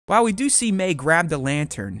While we do see May grab the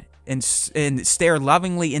lantern and stare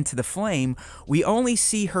lovingly into the flame, we only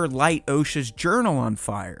see her light Osha's journal on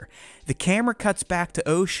fire. The camera cuts back to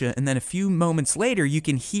Osha, and then a few moments later you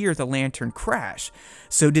can hear the lantern crash.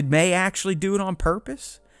 So did May actually do it on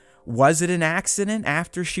purpose? Was it an accident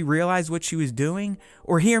after she realized what she was doing?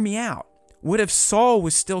 Or hear me out. What if Saul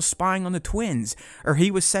was still spying on the twins, or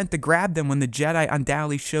he was sent to grab them when the Jedi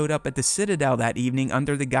undoubtedly showed up at the Citadel that evening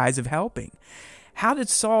under the guise of helping? How did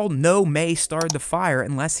Saul know May started the fire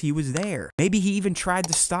unless he was there? Maybe he even tried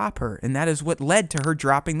to stop her, and that is what led to her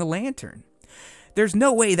dropping the lantern. There's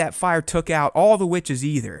no way that fire took out all the witches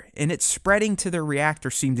either, and its spreading to their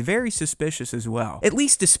reactor seemed very suspicious as well, at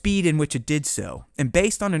least the speed in which it did so. And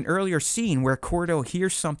based on an earlier scene where Cordo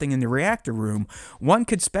hears something in the reactor room, one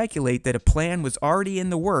could speculate that a plan was already in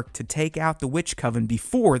the work to take out the witch coven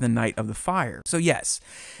before the night of the fire. So yes,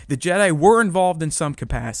 the Jedi were involved in some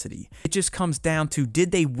capacity. It just comes down to,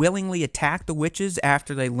 did they willingly attack the witches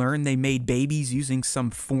after they learned they made babies using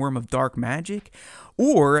some form of dark magic?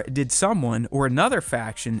 Or did someone or another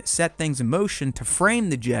faction set things in motion to frame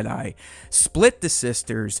the Jedi, split the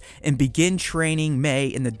sisters, and begin training May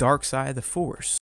in the dark side of the Force?